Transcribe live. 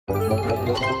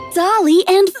Dolly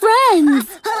and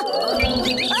Friends!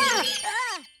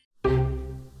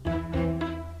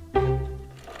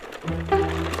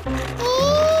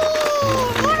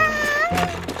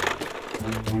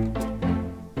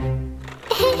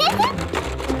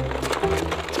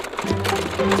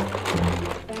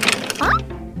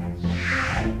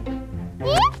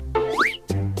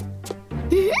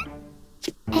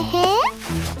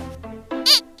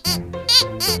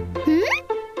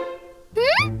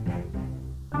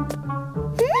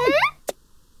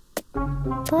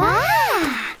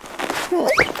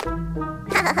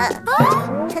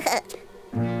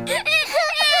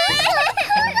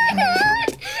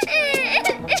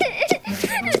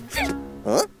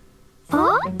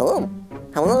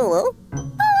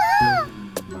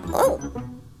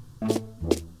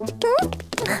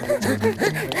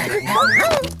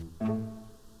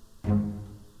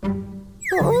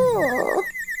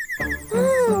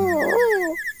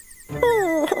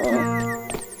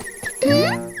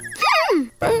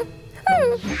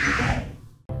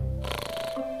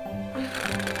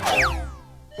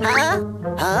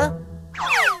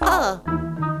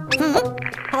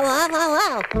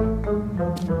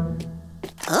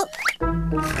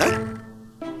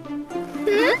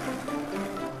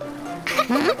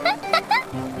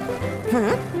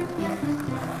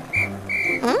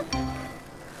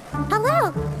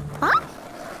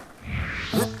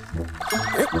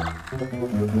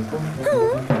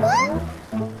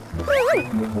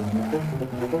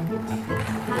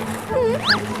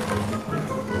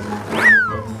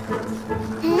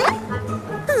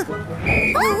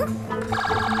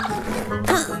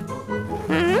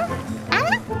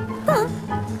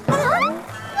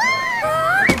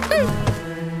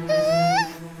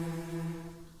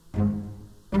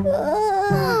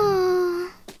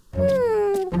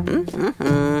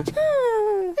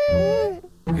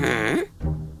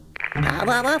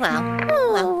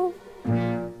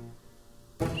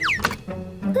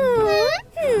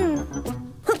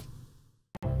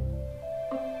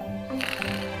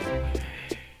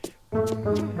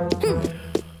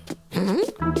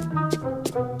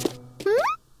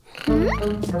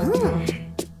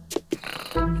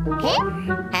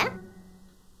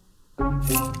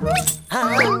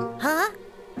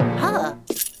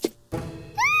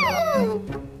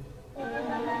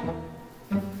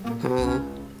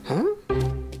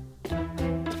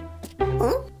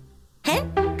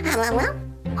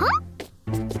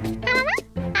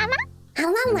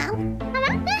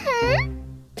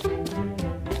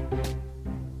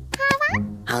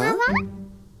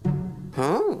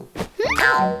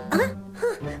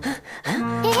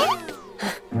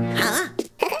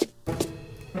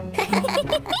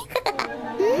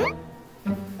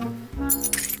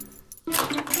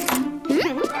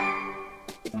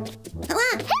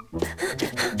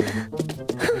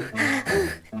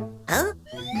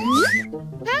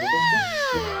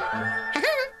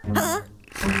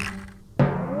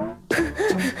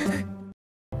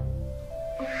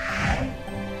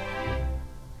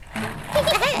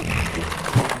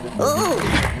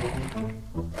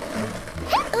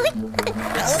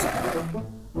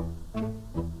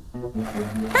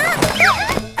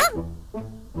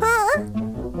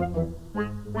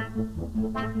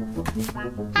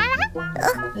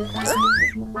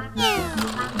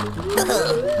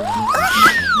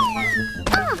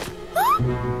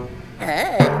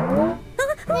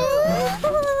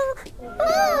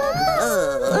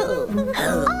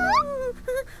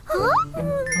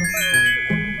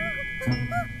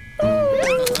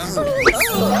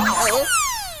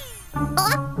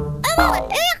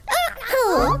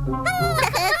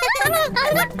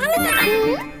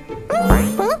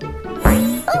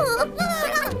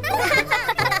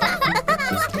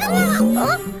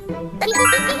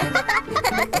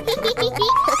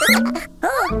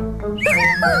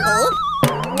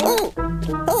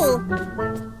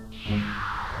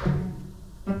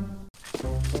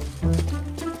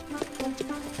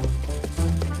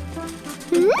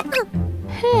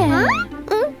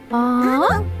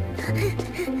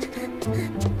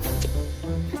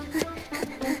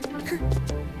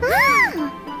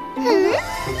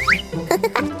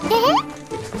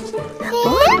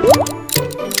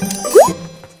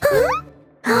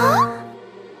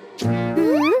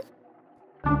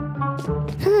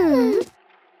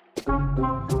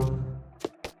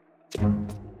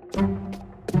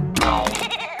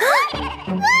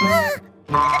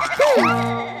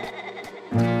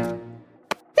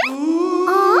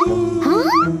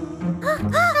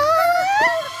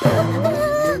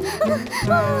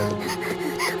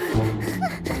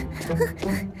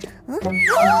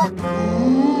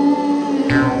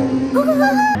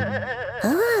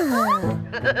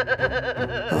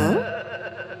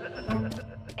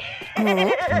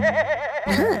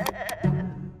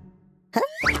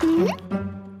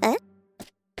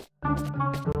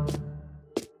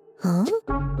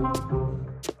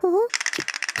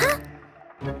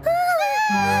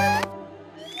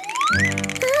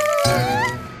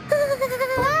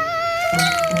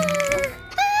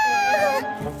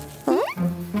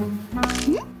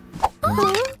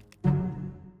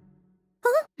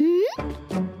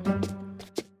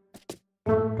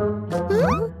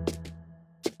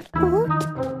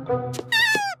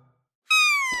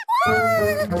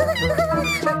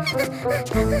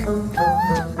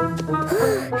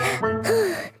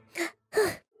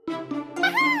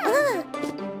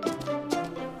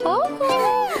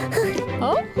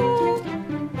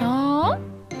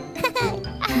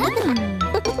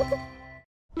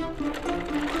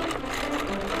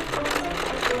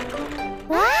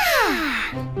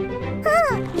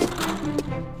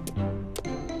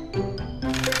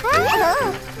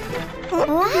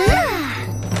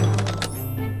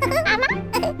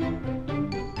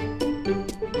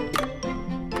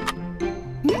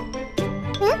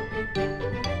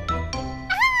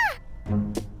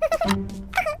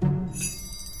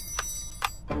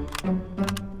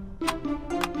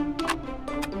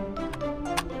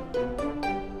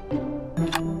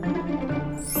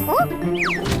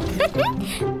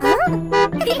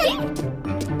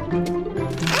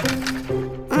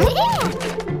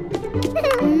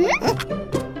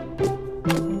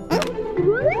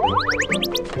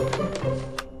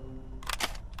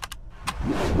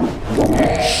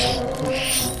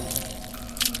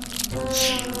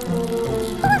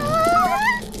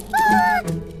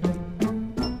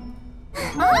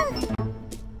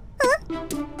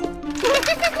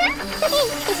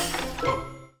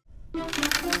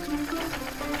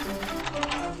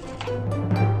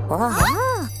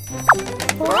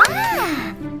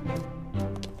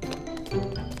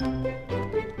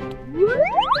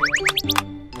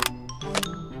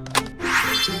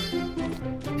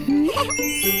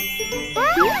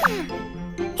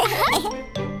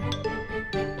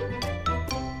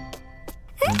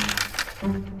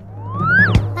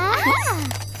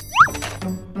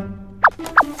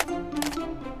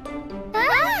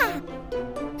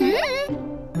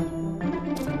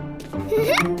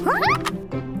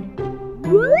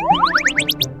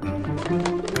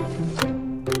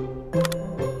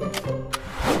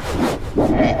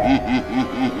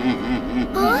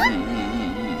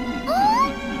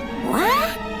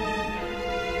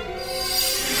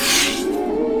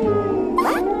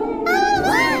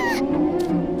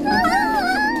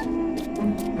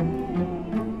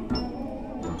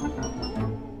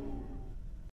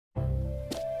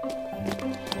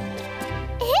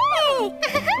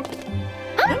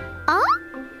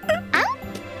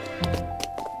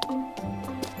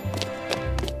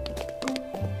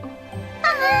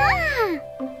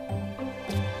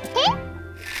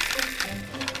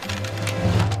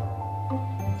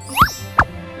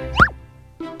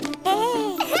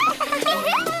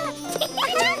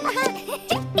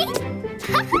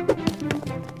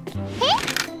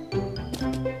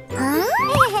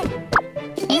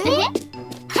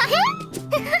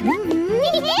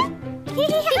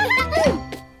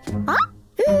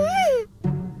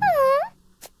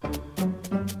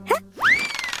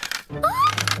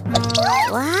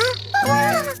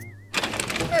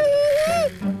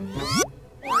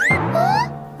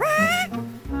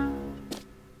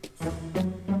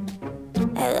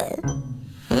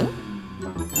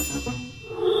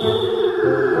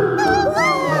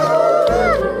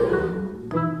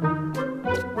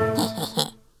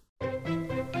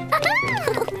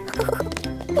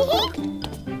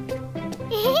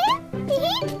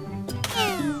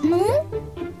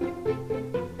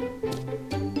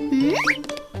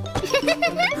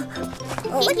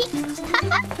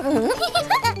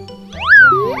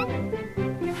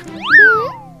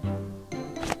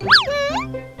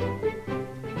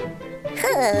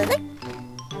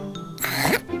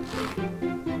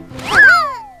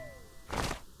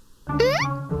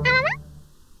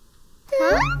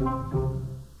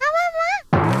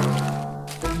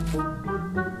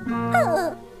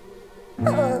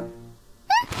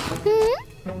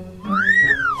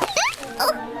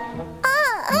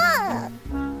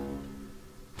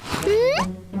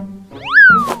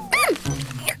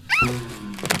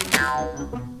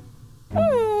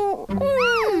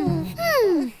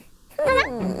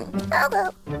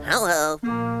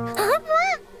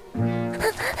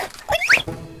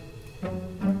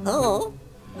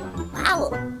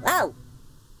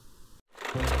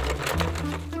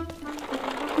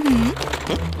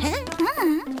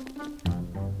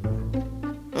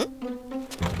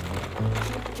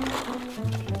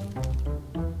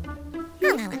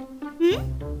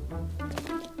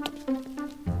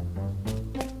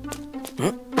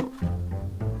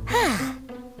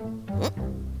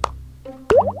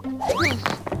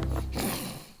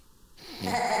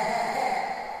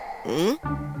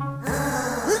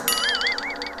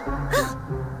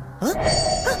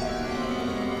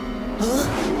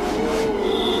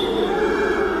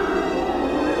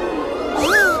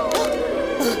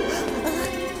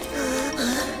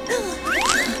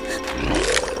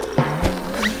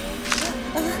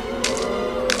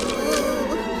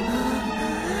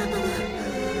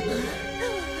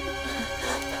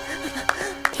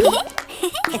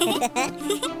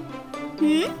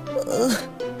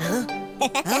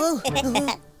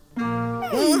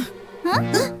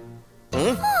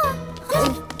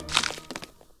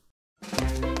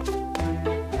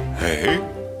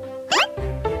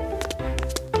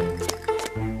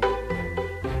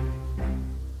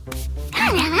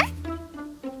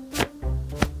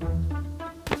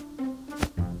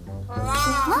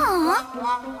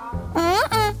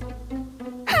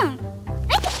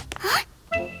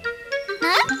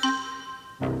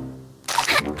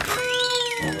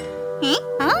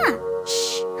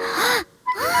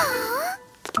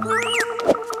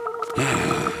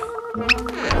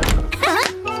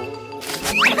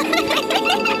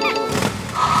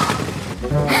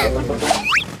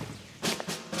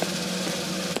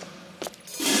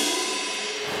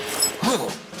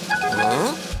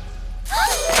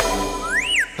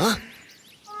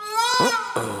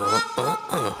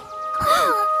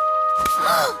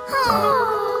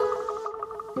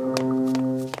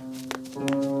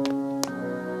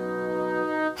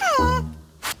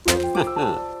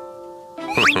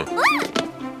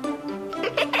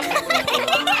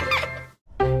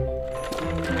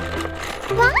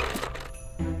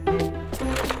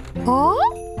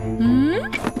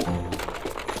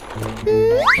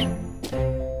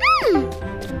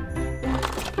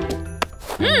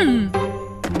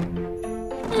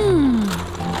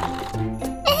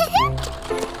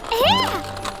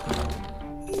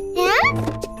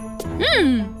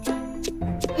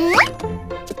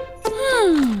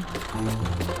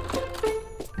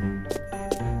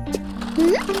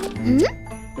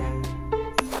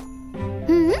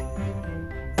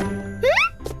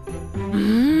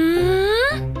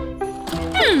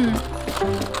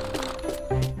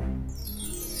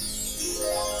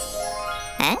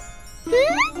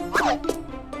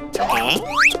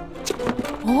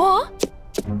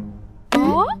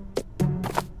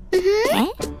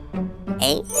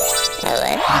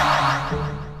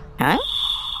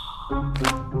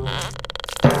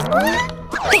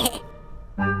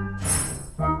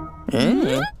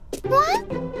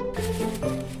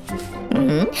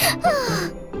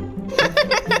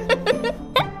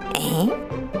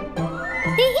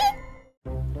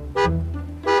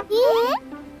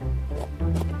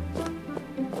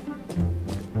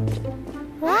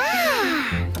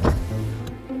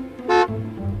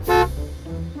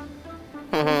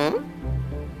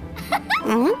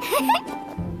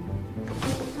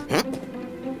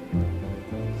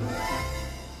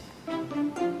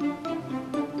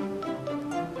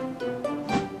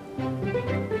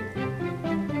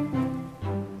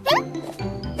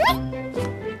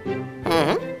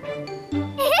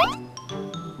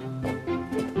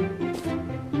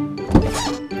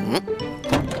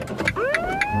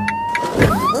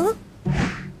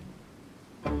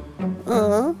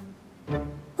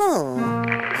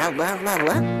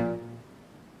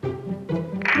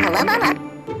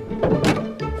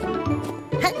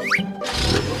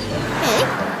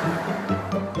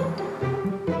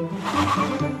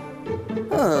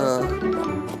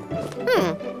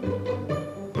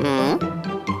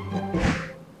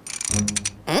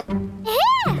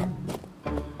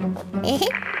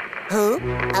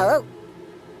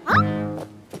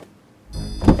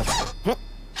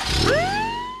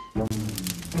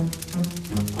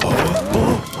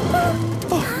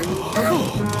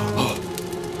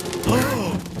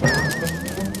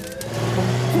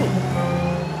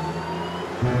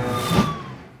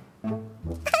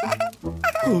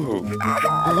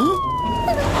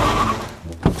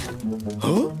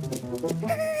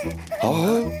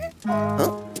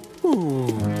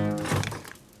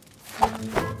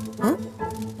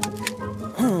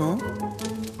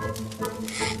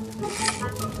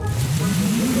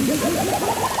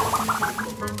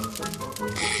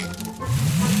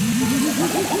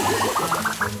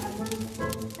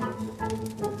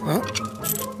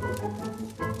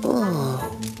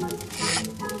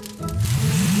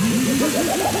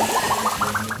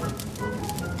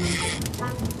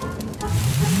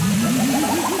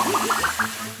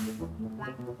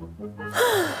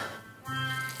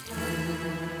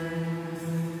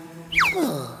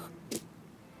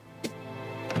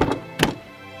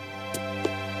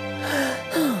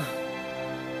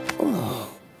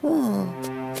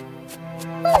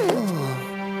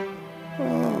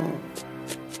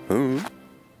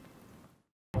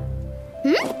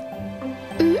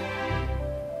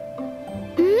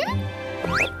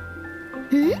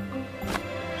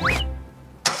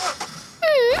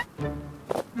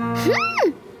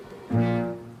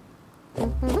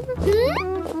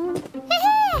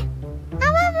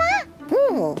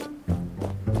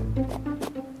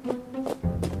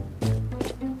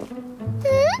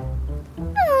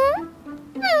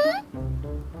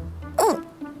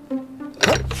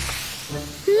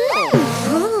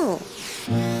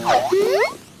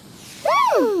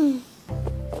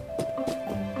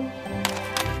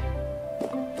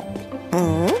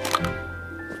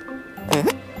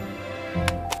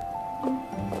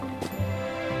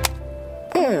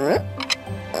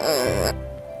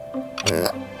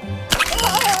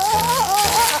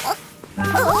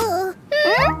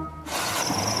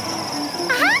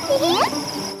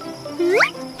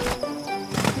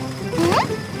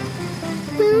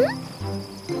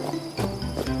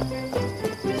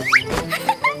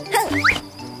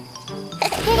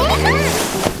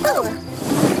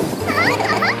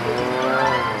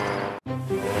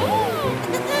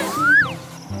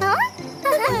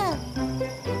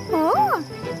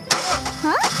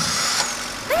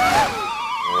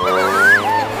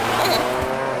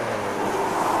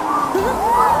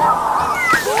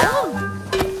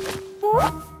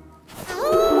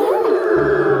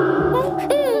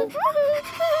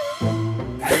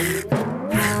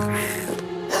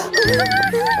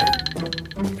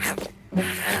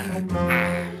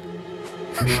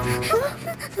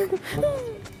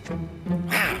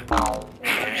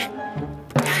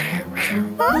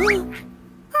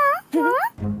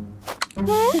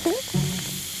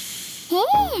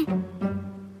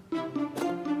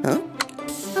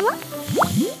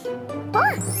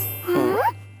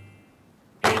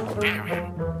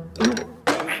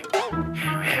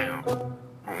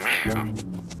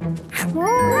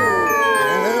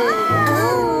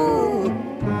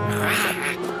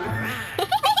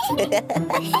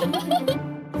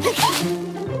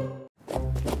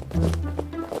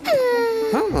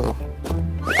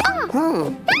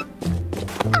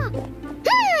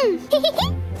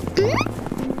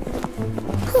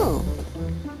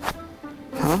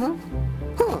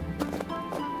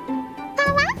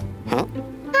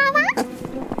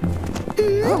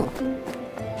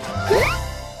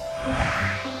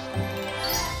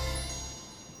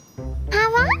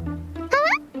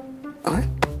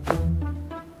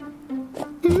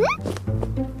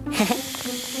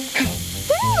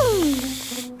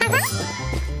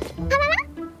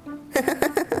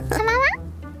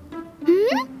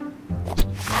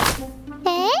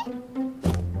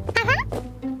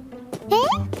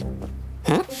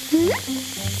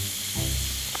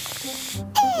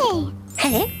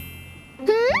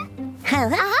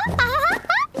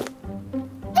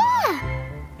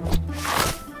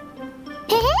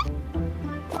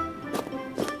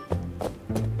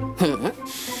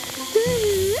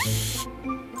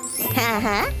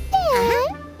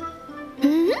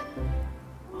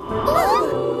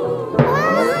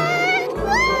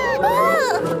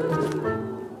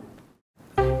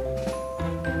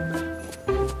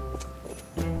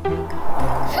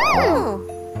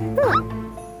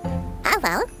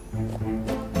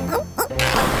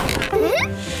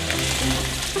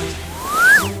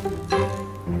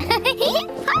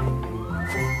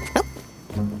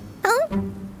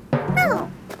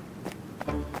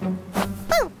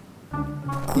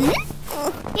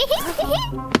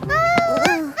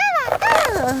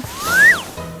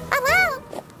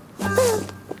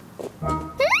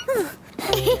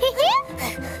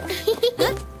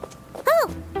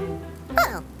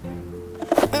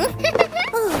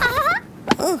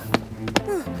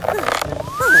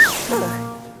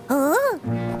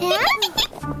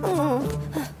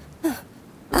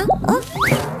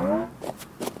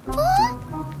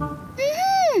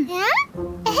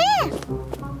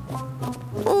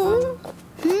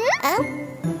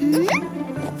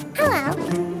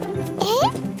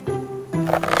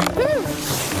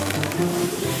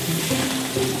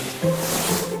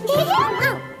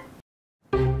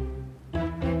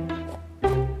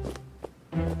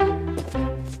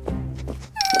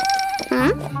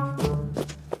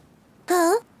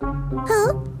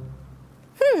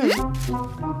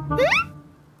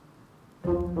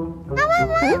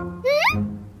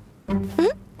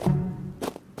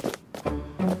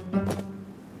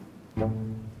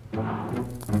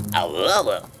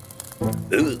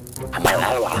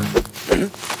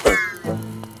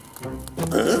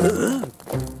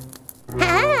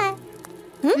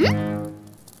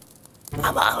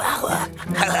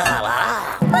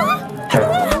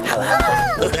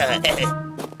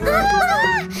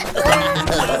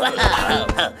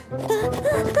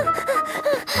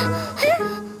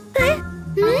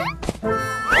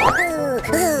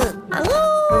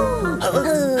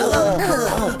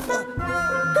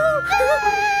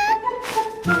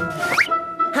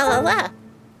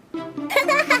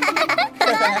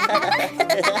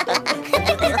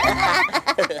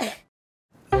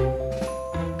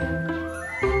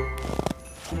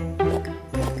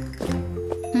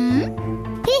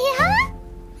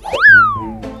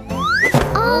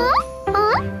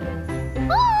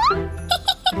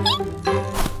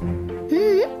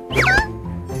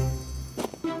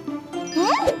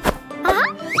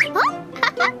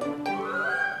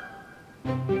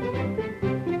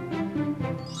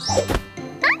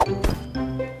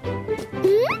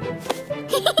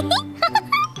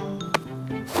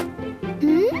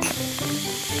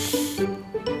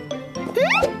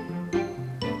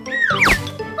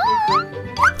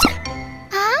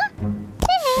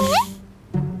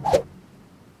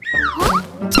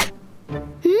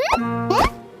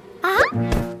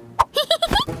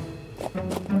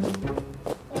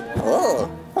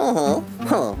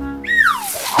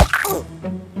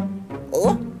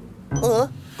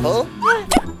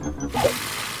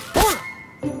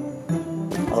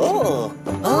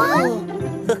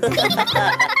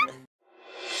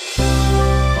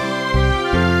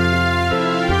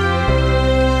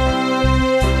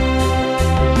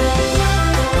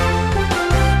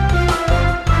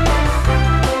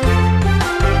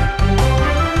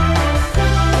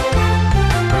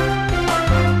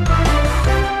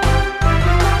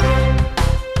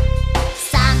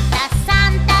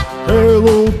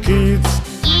 kids,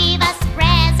 give us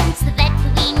presents that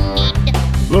we need.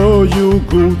 blow you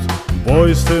good,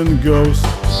 boys and girls.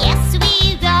 Yes,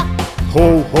 we go.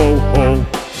 Ho, ho, ho.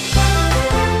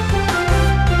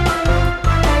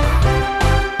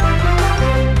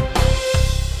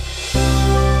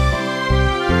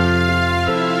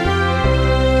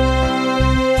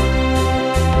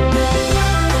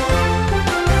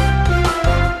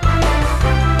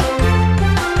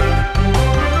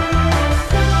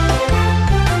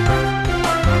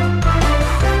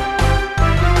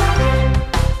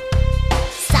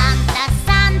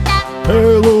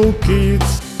 Hello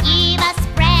kids, give us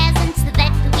presents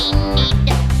that we need.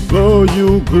 blow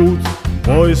you good,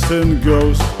 boys and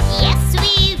girls. Yes,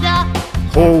 we go.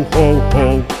 Ho, ho,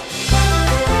 ho.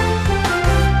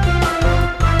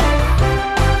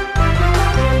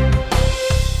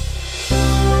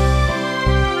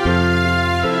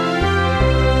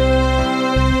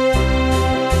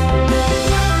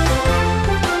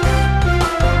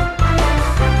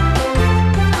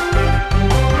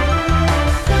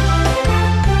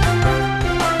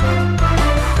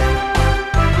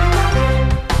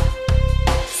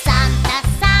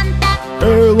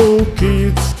 Hello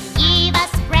kids, give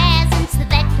us presents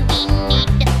that we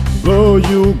need. blow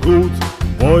you good,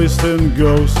 boys and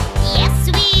girls. Yes,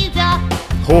 we go.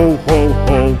 Ho, ho,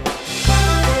 ho.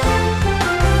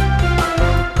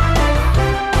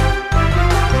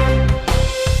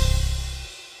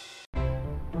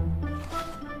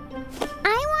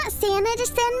 I want Santa to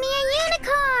send me a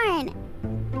unicorn.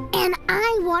 And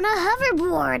I want a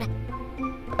hoverboard.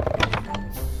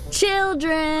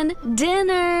 Children,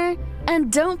 dinner!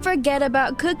 And don't forget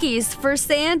about cookies for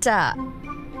Santa.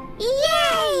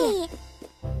 Yay!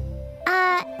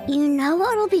 You know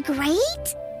what'll be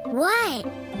great? What?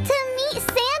 To meet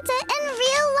Santa in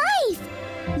real life.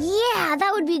 Yeah,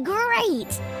 that would be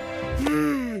great.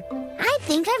 I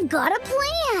think I've got a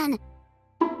plan.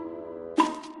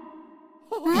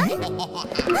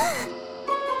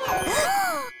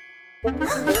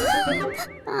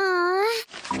 Aw,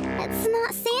 it's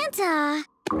not Santa.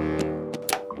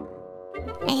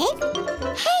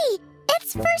 Hey,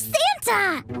 it's for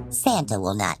Santa! Santa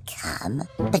will not come,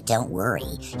 but don't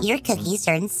worry, your cookies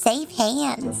are in safe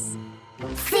hands.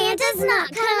 Santa's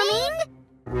not coming?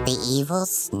 The evil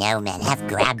snowmen have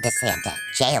grabbed the Santa,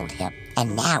 jailed him,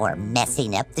 and now are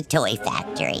messing up the toy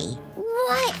factory.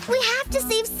 What? We have to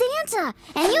save Santa,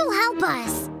 and you'll help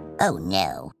us. Oh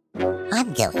no,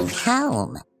 I'm going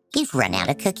home. You've run out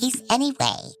of cookies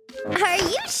anyway. Are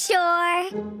you sure?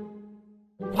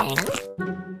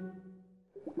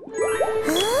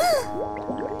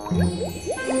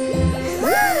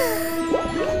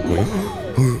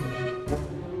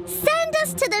 Send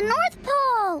us to the North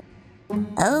Pole!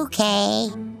 Okay.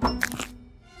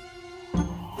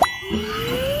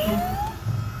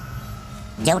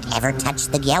 Don't ever touch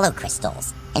the yellow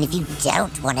crystals. And if you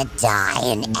don't want to die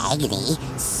in agony,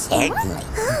 certainly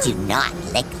do not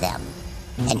lick them.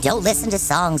 And don't listen to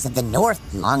songs of the North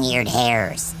long-eared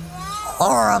hares.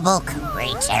 Horrible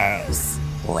creatures.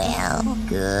 Well,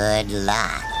 good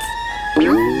luck.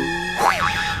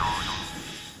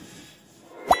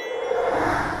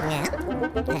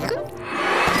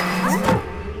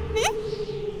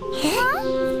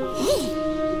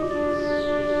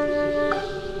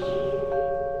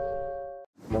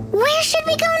 Where should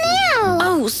we go now?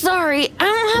 Oh, sorry, I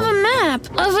don't have a map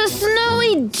of a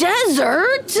snowy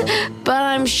desert, but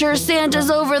I'm sure Santa's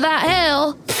over that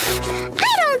hill.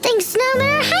 I don't think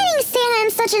snowmen are hiding Santa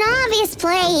in such an obvious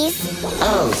place.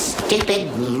 Oh,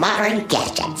 stupid modern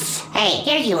gadgets. Hey,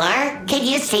 here you are. Can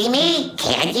you see me?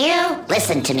 Can you?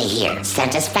 Listen to me here.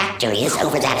 Santa's factory is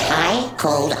over that high,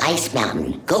 cold ice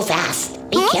mountain. Go fast.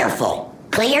 Be careful.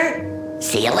 Clear?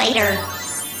 See you later.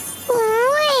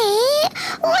 Wait,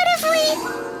 what if we...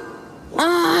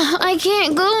 I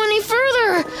can't go any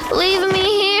further. Leave me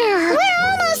here. We're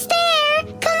almost there.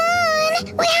 Come on.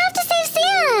 We have to save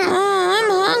Santa. I'm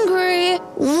hungry.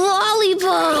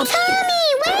 Lollipop. Tommy,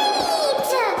 wait!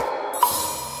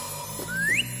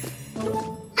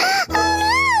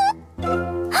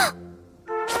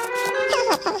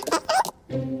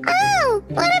 Oh,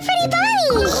 what a pretty bunny!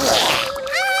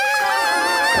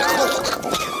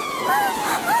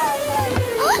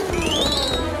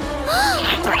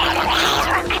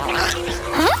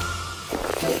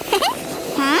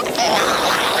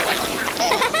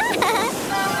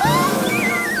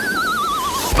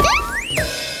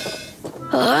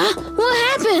 What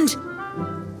happened?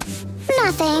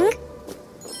 Nothing.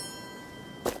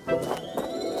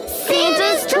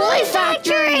 Santa's toy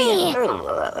factory!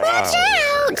 Watch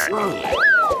out!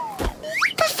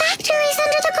 The factory's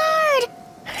under the guard.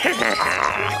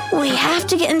 We have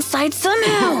to get inside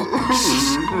somehow.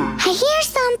 I hear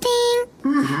something.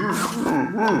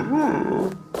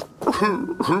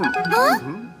 Huh?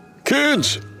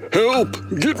 Kids, help!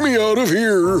 Get me out of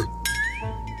here!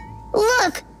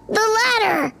 Look, the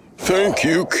ladder. Thank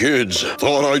you, kids.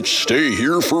 Thought I'd stay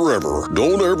here forever.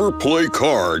 Don't ever play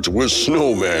cards with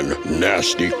snowmen,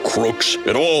 nasty crooks.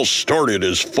 It all started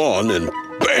as fun and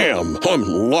bam! I'm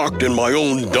locked in my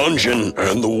own dungeon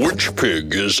and the witch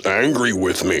pig is angry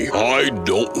with me. I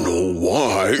don't know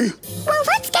why. Well,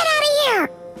 let's get out of here.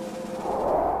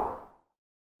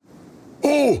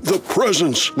 Oh, the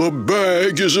presents! The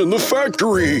bag is in the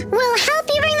factory! We'll help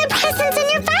you bring the presents in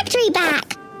your factory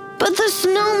back. But the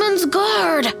snowman's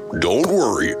guard. Don't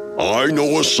worry, I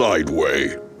know a side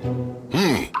way.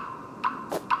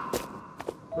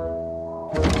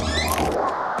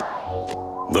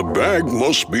 The bag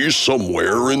must be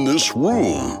somewhere in this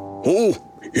room. Oh,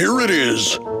 here it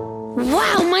is.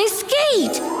 Wow, my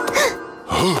skate!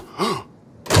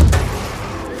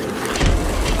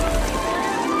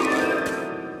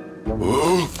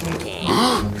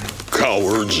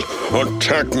 Cowards,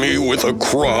 attack me with a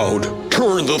crowd.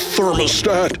 Turn the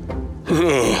thermostat.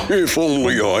 If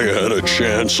only I had a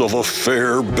chance of a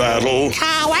fair battle.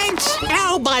 Cowards!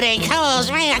 Nobody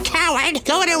calls me a coward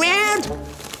going around.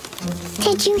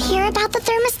 Did you hear about the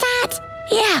thermostat?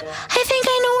 Yeah, I think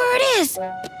I know where it is.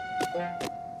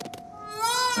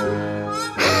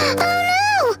 Oh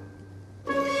no!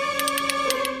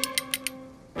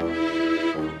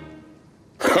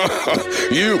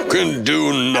 You can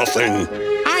do nothing.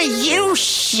 Are you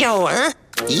sure?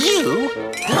 You?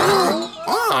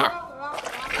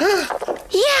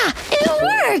 Yeah, it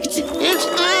worked! It's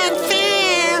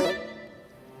unfair.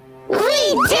 We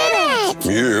did it!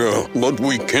 Yeah, but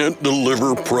we can't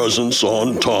deliver presents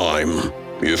on time.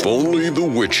 If only the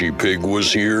witchy pig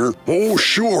was here. Oh,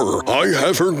 sure, I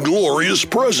have her glorious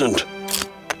present.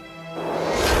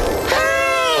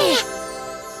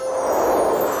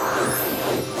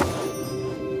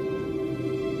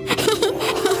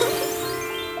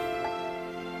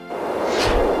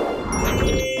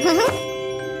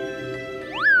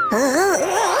 Hooray!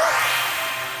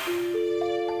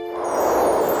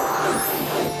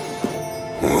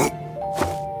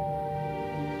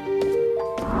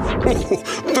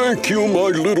 Thank you, my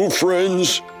little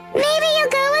friends. Maybe you'll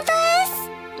go with us?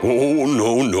 Oh,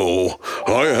 no.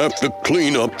 I have to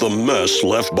clean up the mess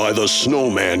left by the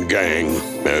snowman gang.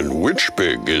 And Witch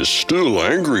Pig is still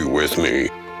angry with me.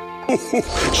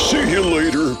 See you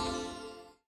later.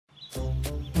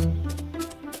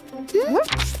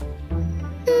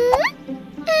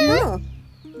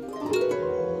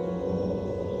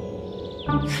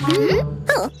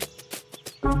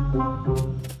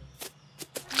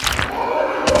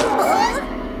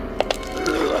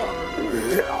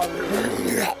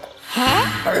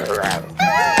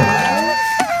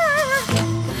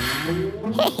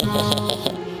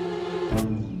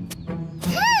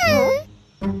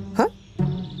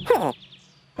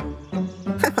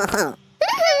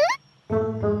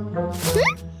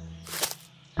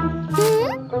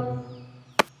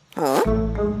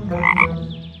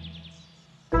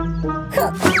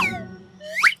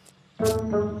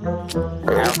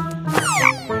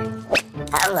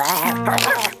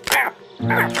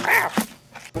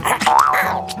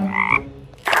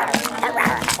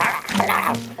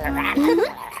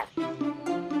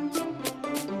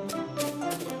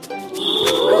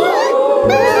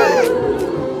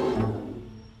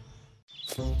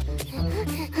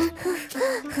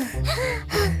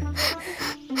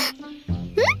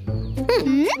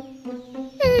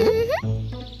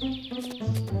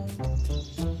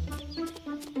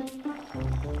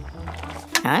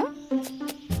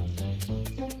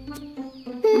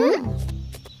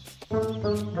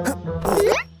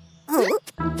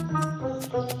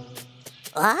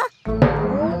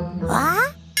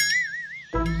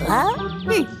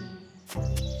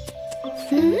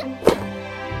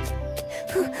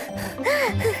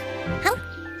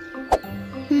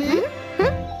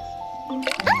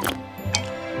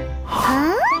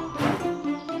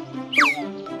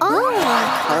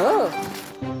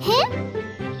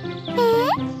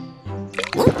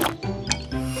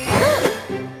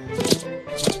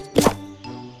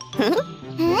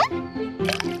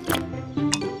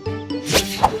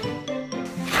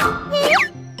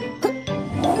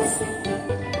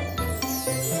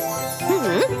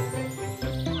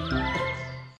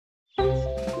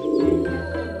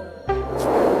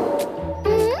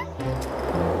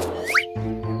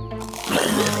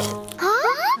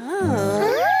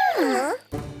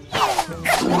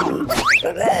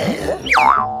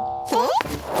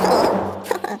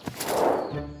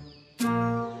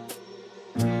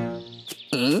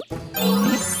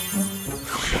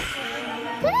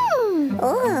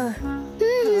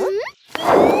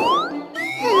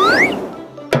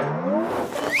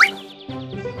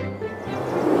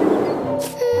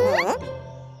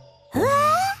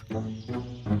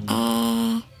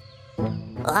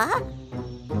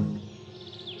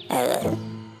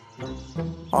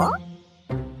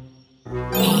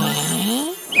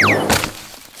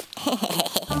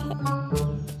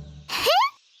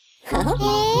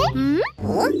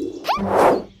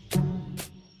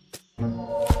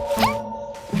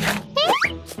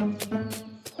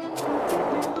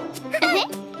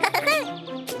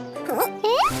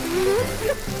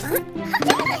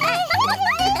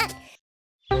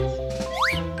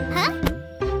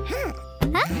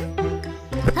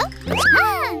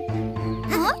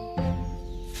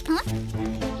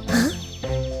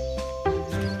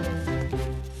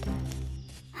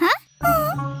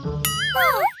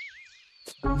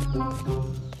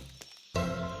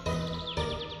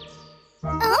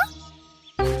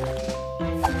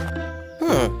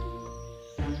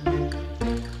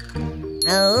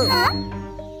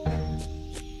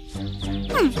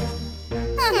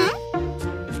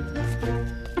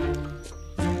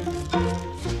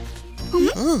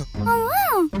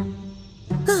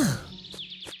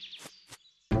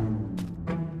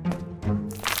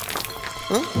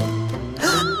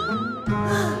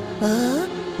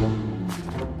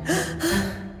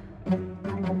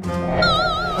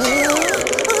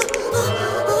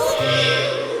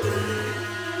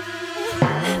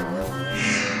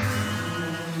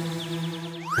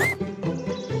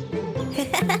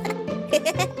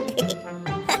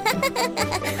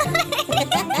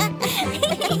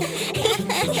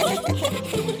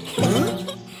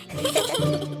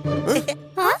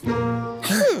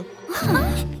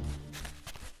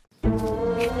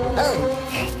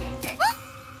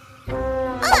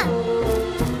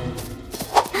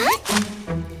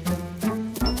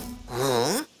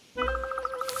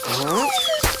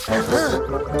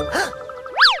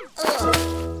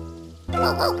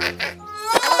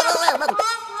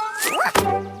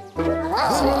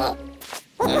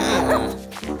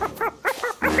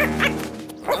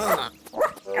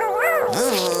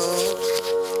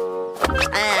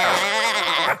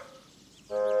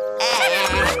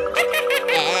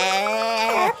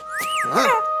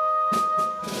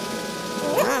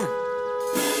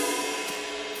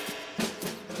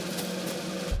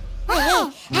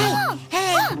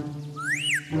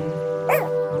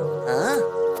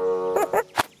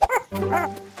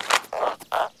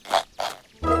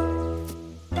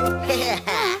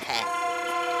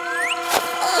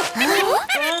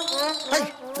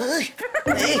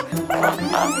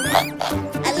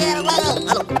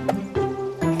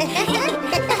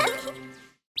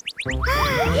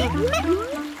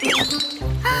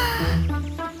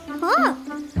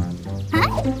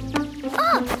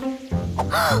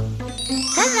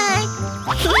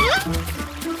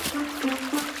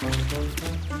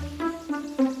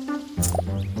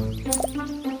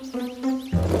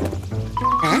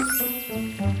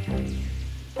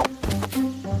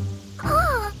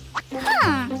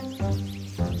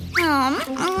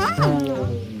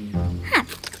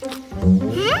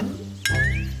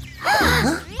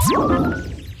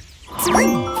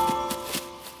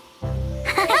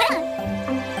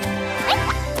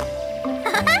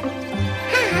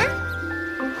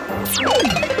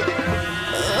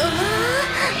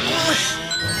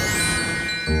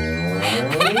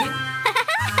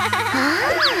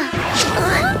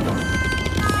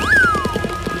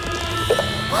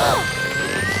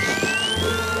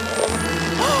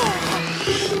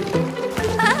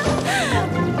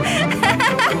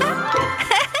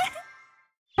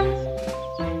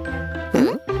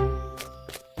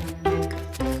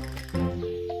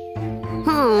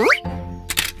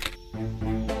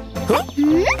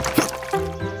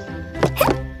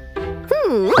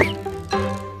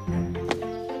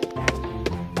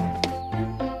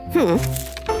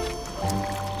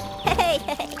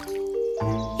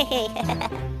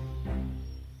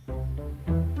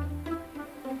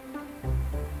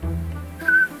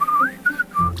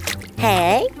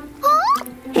 Hey.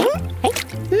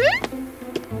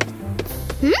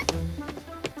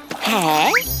 Hey.